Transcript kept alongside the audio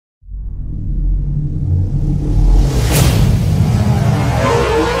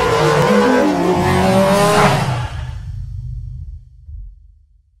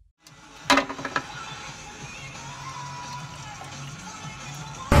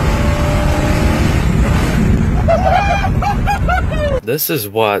This is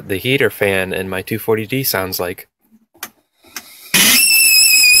what the heater fan in my 240D sounds like.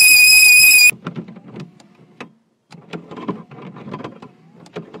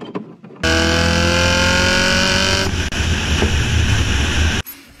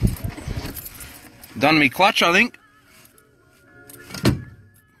 Done me clutch, I think.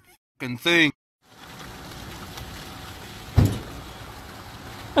 Fucking thing.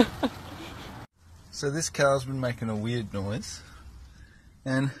 So this car's been making a weird noise,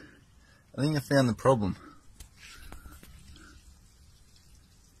 and I think I found the problem.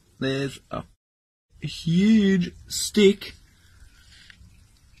 There's a huge stick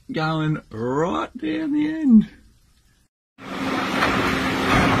going right down the end.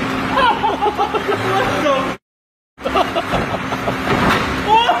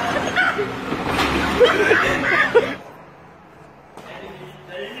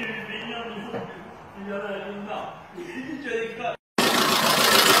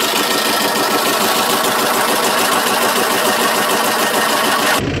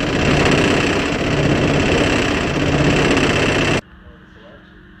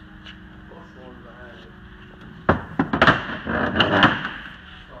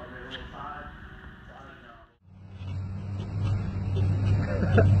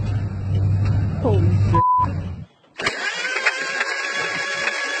 Holy shit.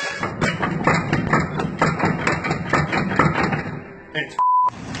 It's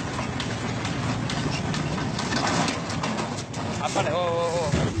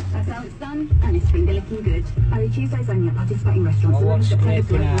That's how it's done, and it's finger looking good. Only Tuesdays only at participating restaurants. Arrange September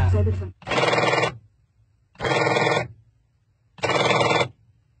 12th to October 20th.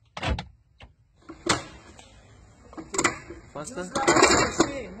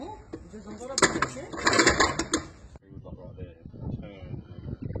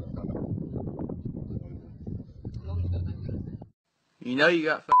 You know you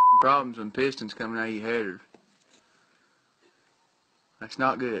got f***ing problems when pistons coming out of your header. That's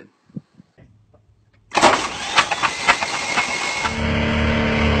not good.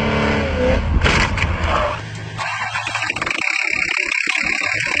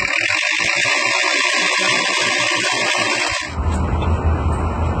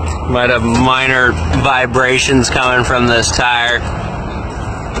 Might have minor vibrations coming from this tire.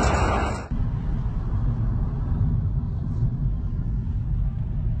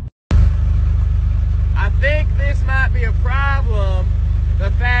 I think this might be a problem.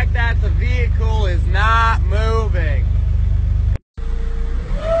 The fact that the vehicle is not moving.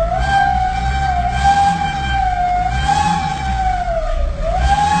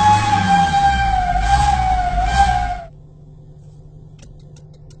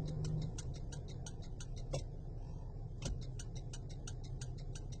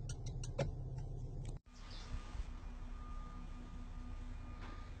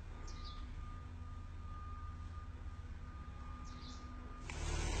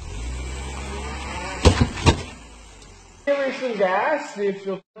 Give her some gas, see if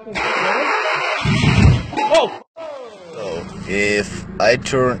she'll fucking oh! So if I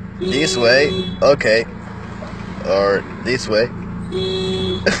turn this way, okay, or this way.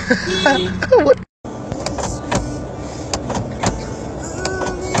 What?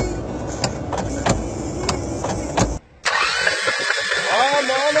 Oh,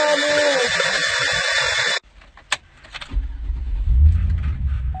 no.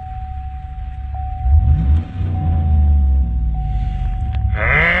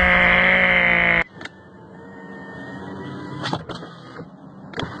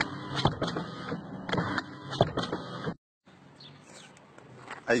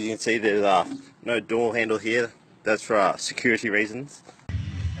 As you can see, there's no door handle here. That's for security reasons.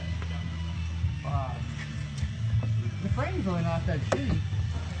 The frame's really not that shitty.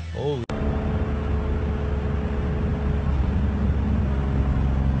 Oh.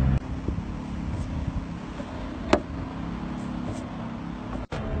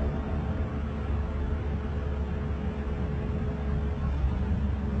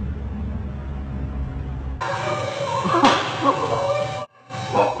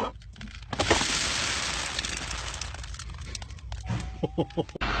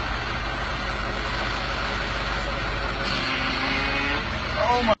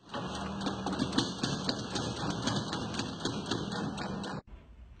 Oh my.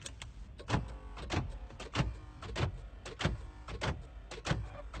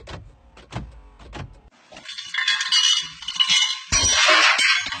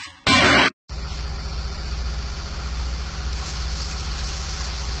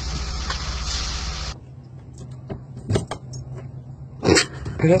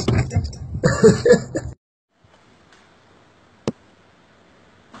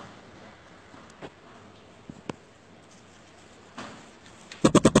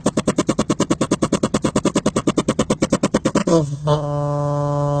 So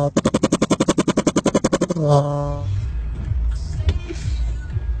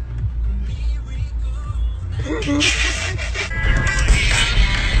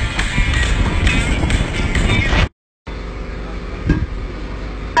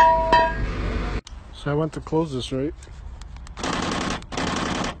I went to close this, right?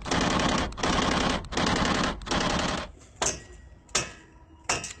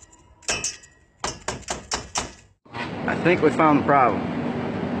 I think we found the problem.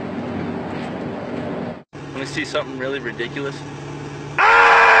 Let me see something really ridiculous.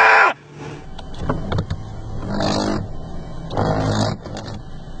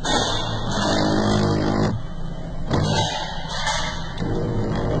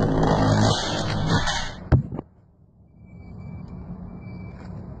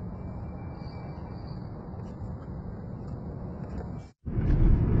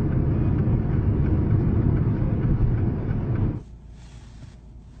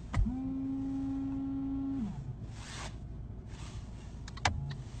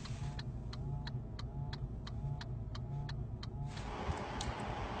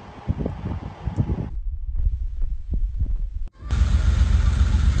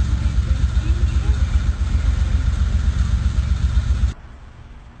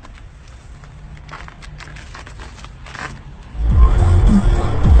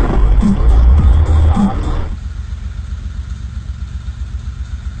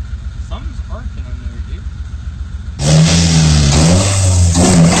 Something's arcing on there, dude.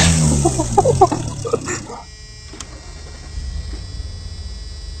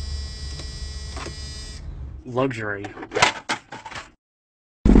 Luxury.